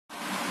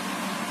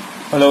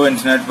Hello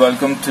Internet,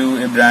 welcome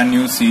to a brand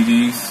new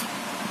series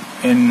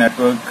in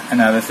network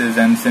analysis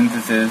and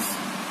synthesis.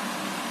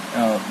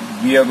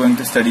 We are going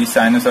to study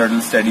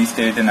sinusoidal steady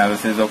state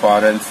analysis of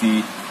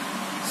RLC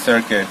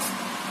circuits.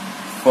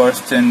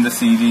 First in the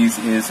series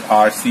is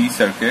RC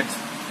circuits.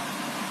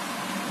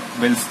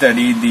 We'll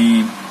study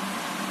the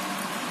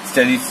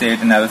steady state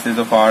analysis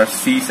of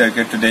RC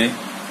circuit today.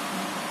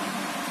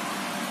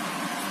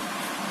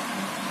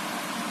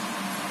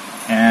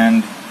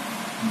 And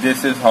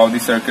this is how the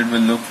circuit will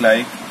look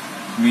like.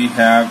 We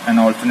have an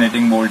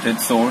alternating voltage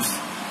source,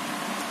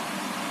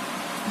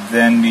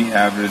 then we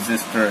have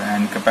resistor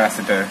and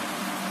capacitor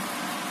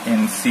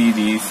in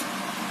series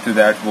to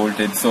that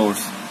voltage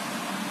source.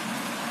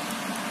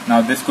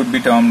 Now this could be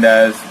termed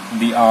as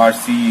the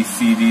RC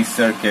series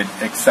circuit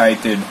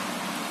excited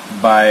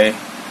by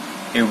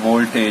a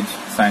voltage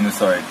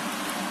sinusoid.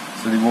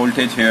 So the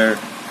voltage here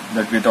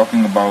that we're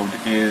talking about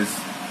is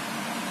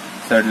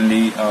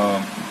certainly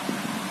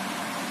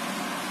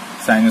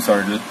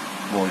sinusoidal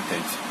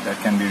voltage that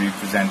can be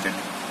represented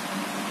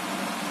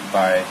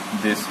by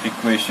this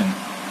equation.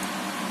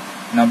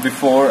 Now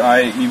before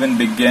I even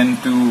begin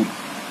to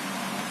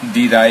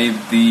derive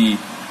the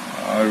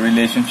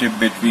relationship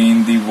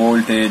between the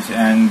voltage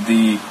and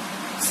the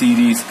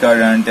series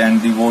current and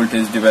the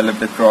voltage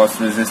developed across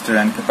resistor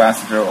and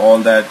capacitor, all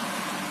that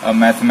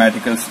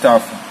mathematical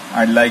stuff,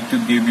 I'd like to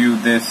give you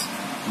this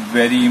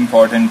very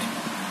important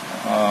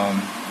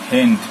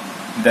hint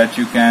that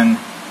you can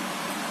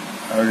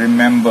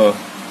remember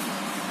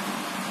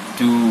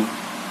to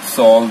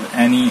solve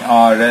any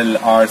RL,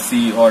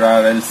 RC or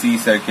RLC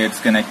circuits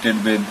connected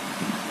with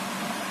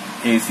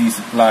AC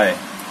supply.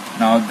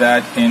 Now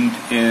that hint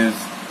is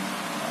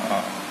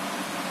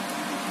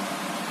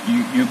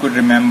you could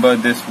remember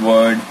this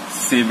word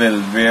civil,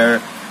 where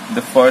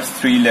the first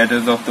three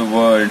letters of the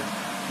word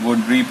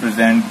would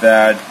represent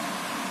that.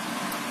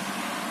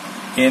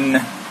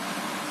 In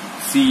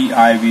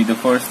CIV, the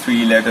first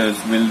three letters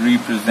will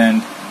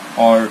represent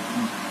or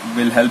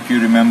will help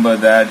you remember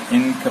that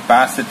in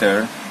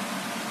capacitor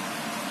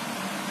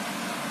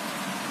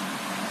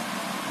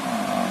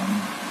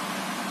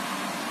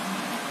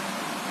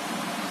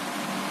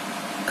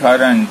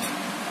current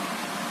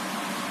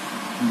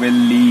will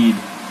lead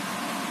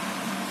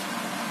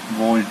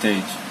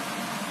voltage,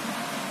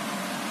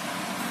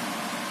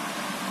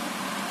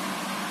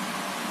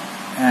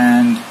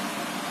 and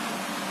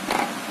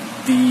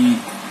the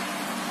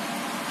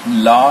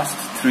last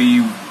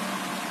three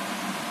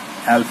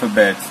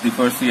alphabets, the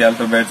first three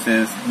alphabets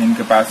is in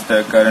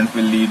capacitor current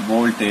will lead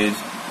voltage,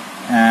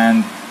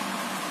 and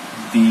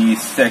the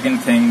second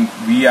thing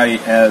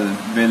VIL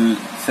will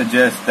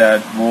suggest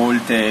that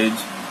voltage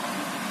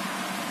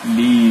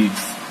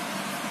leads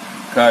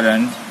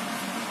current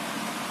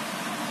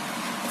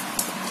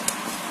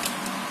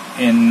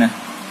in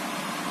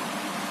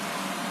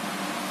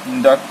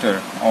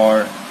inductor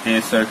or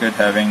a circuit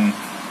having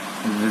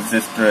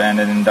resistor and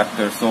an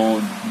inductor.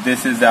 So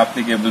this is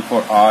applicable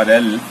for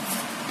RL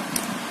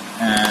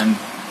and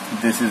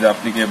this is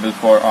applicable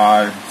for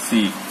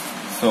RC.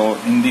 So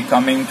in the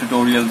coming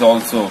tutorials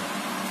also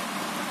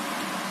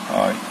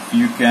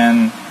you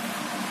can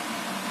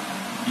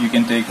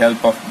take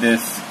help of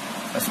this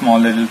a small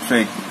little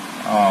trick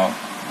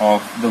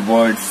of the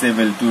word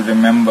civil to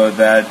remember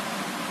that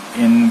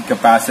in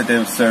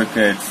capacitive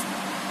circuits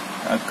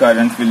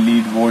current will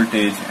lead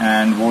voltage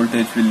and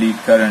voltage will lead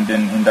current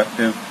in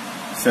inductive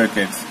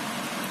circuits.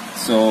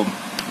 So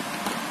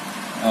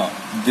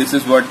this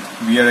is what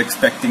we are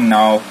expecting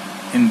now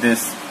in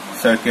this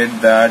circuit,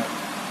 that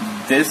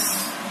this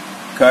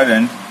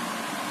current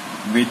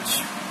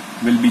which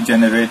will be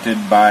generated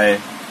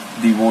by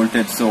the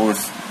voltage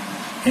source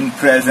in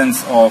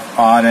presence of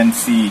R and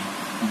C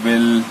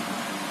will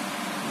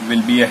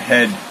be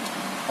ahead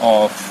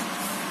of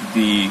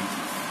the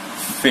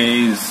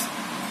phase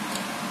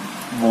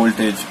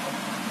voltage.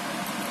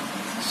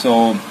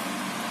 So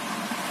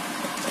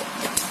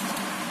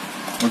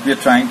what we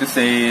are trying to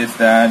say is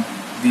that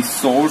the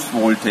source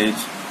voltage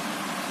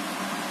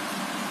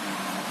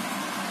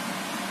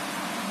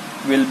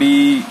will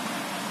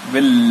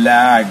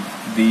lag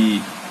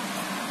the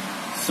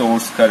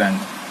source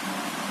current,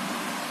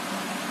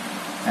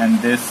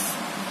 and this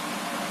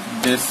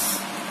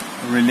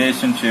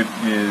relationship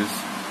is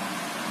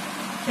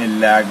a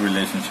lag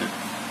relationship.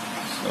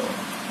 So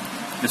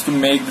just to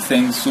make the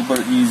thing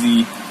super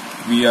easy,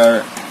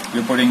 we're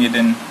putting it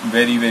in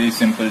very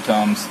simple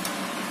terms,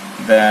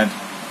 that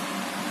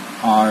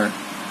our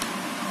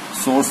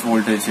source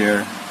voltage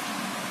here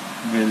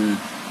will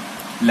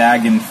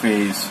lag in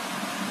phase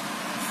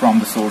from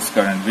the source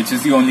current, which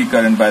is the only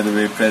current, by the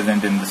way,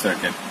 present in the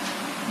circuit,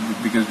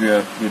 because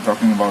we're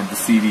talking about the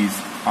series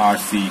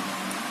RC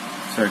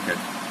circuit.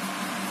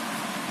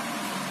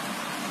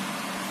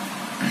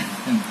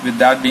 And with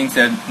that being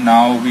said,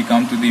 now we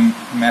come to the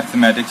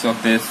mathematics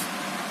of this.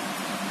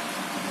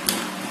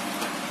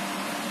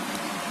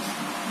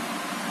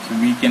 So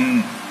we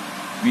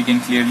can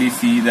clearly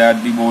see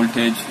that the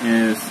voltage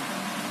is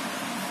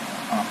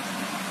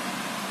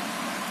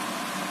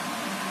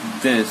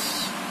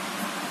this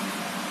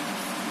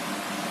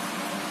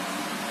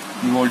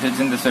The voltage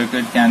in the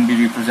circuit can be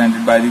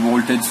represented by the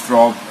voltage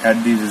drop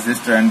at the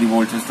resistor and the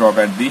voltage drop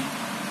at the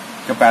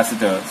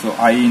capacitor. So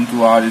I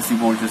into R is the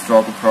voltage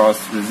drop across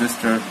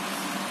resistor,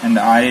 and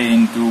I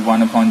into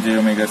 1 upon j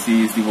omega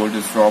c is the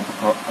voltage drop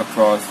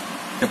across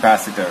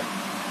capacitor.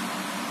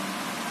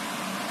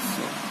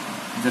 So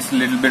just a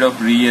little bit of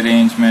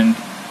rearrangement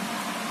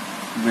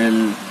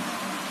will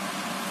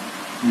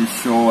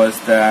show us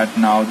that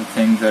now the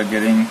things are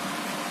getting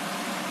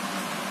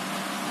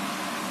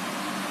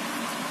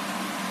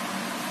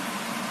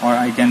or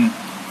I can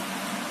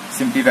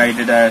simply write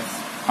it as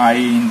I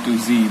into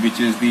Z, which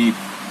is the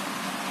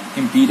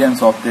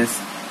impedance of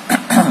this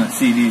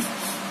series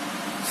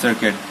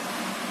circuit,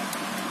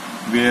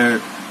 where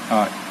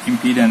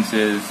impedance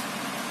is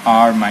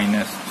R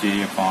minus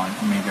J upon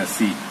omega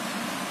C.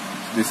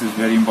 This is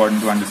very important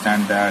to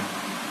understand that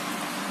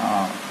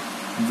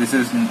this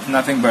is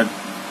nothing but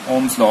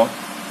Ohm's law,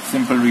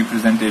 simple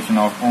representation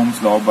of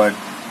Ohm's law, but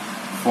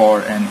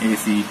for an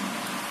AC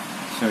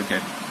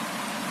circuit.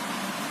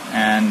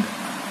 And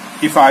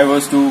if I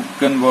was to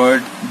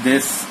convert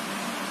this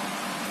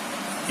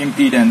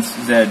impedance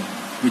Z,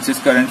 which is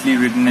currently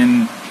written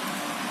in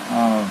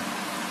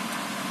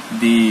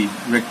the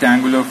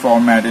rectangular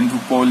format, into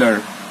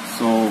polar,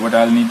 so what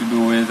I'll need to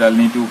do is I'll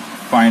need to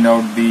find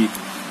out the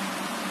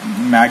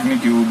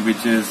magnitude,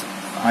 which is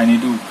I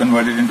need to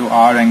convert it into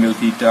R angle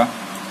theta.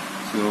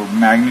 So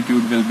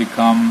magnitude will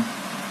become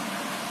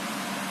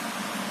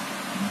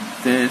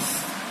this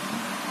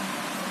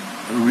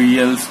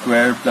real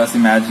square plus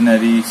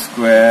imaginary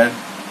square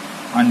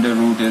under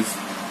root is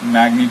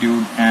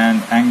magnitude,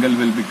 and angle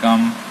will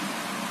become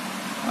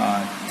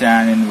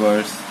tan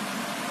inverse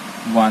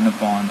 1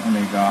 upon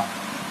omega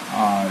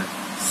R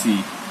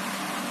C.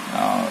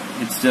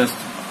 It's just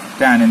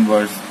tan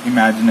inverse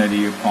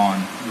imaginary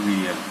upon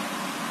real.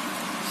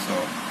 So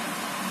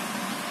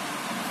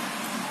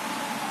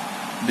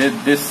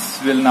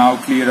this will now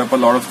clear up a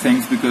lot of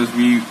things, because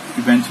we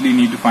eventually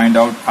need to find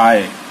out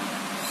I,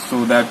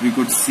 so that we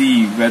could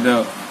see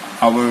whether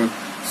our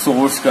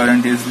source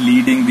current is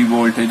leading the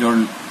voltage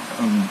or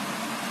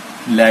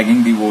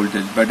lagging the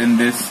voltage. But in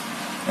this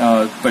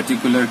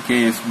particular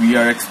case, we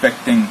are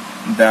expecting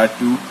that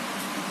to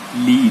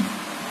lead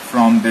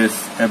from this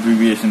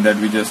abbreviation that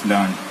we just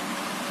learned.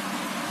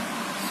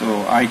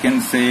 So I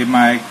can say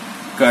my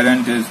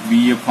current is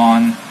V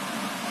upon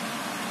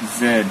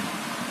Z.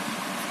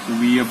 So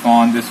V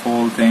upon this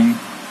whole thing,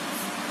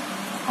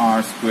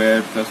 R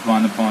square plus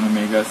 1 upon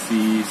omega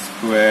C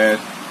square,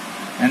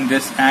 and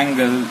this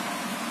angle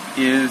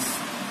is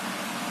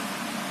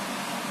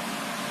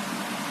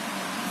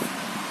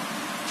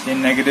a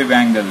negative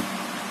angle.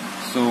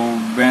 So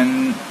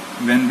when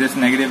this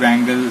negative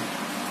angle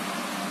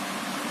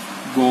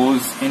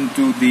goes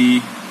into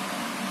the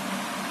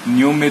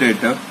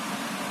numerator,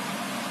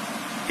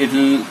 it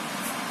will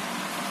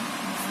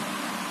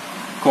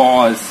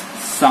cause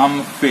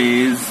some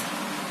phase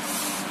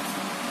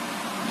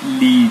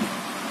lead.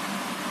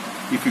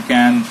 If you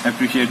can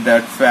appreciate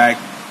that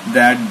fact,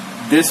 that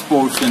this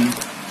portion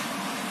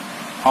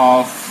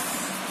of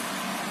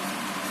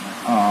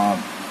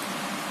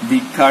the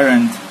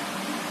current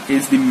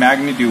is the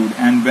magnitude,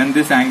 and when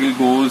this angle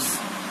goes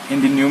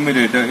in the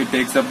numerator, it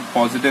takes a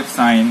positive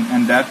sign,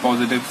 and that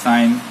positive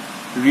sign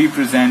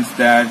represents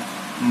that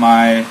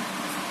my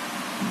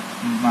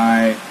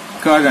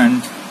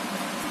current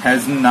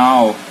has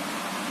now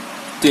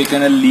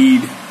taken a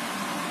lead,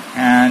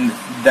 and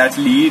that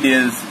lead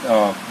is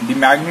the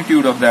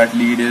magnitude of that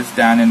lead is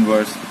tan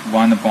inverse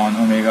 1 upon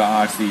omega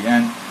RC,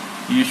 and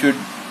you should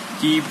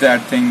keep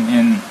that thing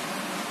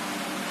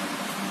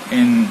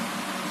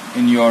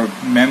in your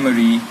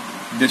memory.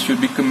 This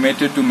should be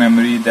committed to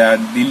memory, that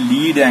the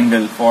lead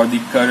angle for the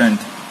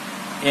current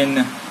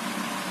in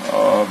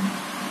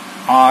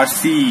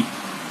RC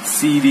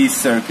series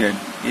circuit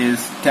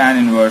is tan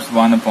inverse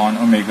 1 upon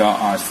omega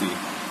RC.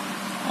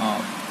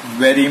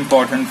 Very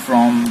important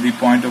from the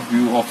point of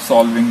view of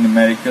solving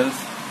numericals.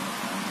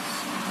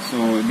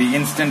 So the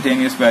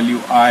instantaneous value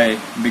I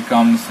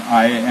becomes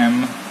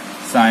Im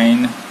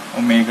sine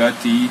omega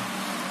t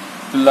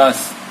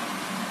plus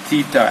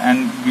theta,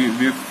 and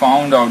we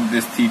found out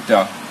this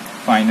theta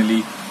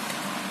finally,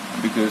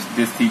 because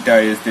this theta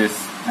is this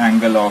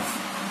angle of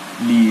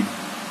lead.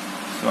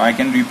 So I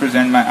can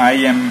represent my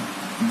Im,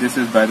 this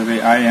is by the way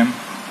Im,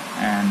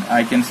 and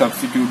I can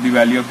substitute the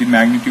value of the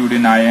magnitude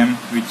in Im,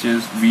 which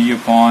is V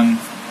upon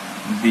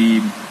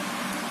the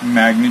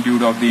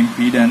magnitude of the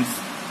impedance.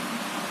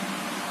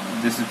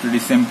 This is pretty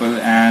simple,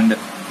 and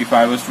if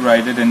I was to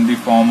write it in the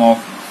form of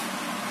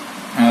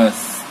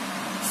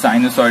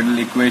sinusoidal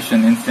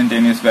equation,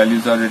 instantaneous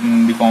values are written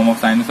in the form of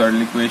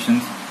sinusoidal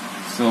equations.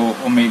 So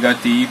omega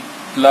t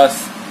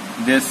plus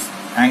this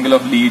angle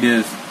of lead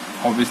is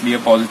obviously a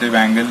positive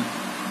angle,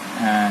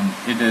 and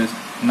it is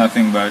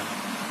nothing but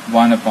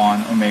 1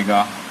 upon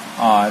omega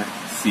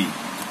RC.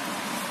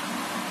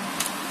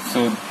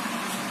 So,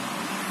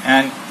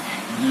 and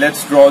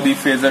let's draw the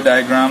phasor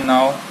diagram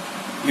now.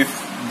 If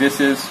this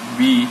is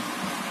V,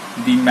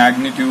 the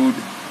magnitude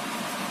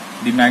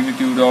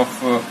of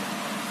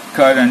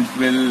current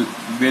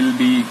will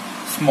be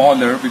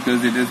smaller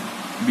because it is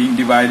being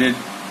divided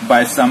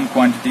by some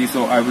quantity.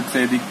 So I would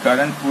say the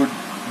current would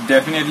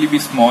definitely be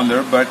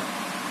smaller, but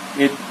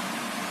it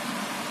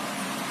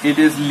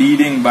is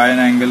leading by an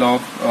angle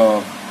of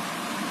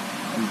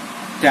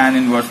tan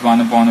inverse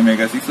 1 upon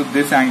omega c. So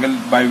this angle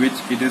by which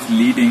it is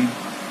leading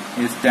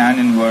is tan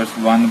inverse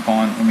 1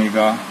 upon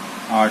omega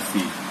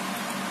rc.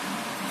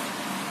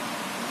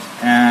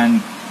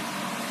 And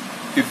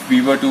if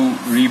we were to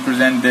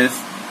represent this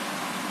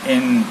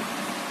in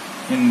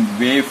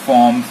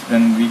waveforms,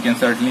 then we can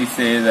certainly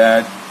say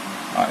that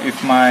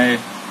if my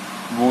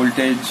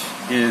voltage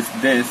is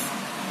this,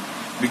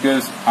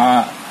 because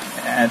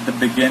at the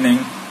beginning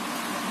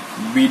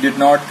we did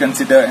not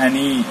consider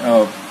any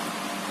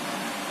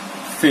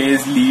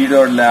phase lead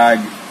or lag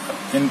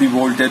in the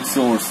voltage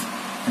source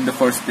in the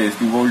first place.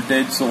 The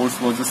voltage source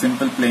was a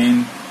simple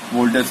plain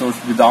voltage source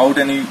without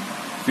any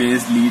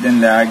phase lead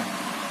and lag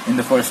in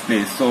the first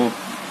place. So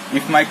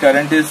if my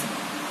current is,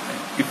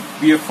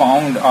 if we have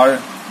found our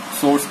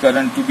source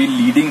current to be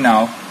leading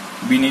now,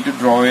 we need to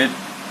draw it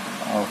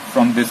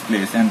from this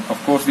place, and of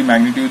course the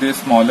magnitude is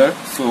smaller,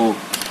 so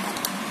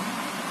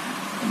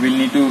we'll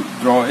need to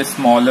draw a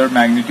smaller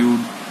magnitude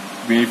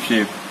wave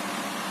shape,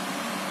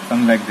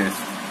 something like this.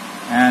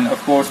 And of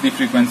course the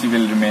frequency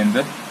will remain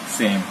the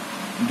same.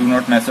 Do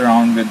not mess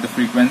around with the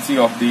frequency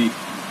of the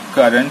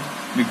current,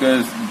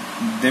 because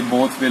they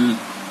both will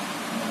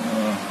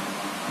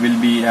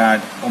be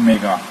at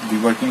omega. The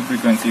working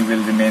frequency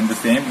will remain the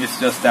same. It's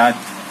just that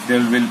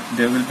there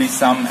will be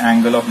some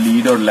angle of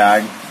lead or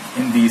lag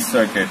in these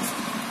circuits,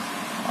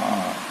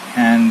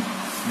 and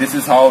this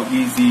is how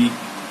easy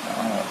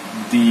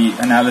the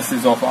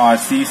analysis of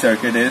RC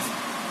circuit is,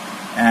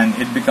 and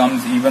it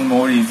becomes even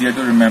more easier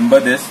to remember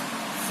this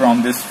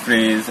from this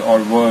phrase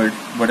or word,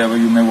 whatever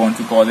you may want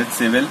to call it,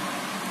 civil.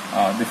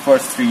 The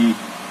first three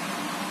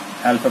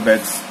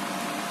alphabets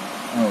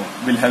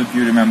will help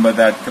you remember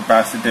that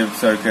capacitive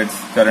circuits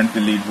current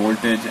will lead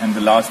voltage, and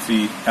the last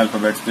three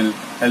alphabets will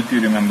help you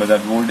remember that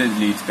voltage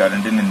leads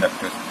current in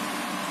inductors.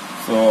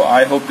 So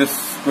I hope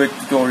this quick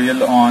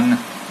tutorial on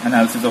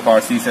analysis of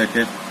RC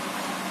circuit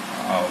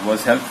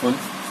was helpful,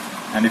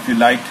 and if you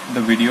liked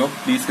the video,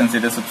 please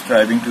consider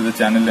subscribing to the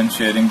channel and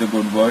sharing the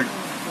good word.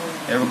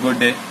 Have a good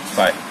day.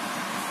 Bye.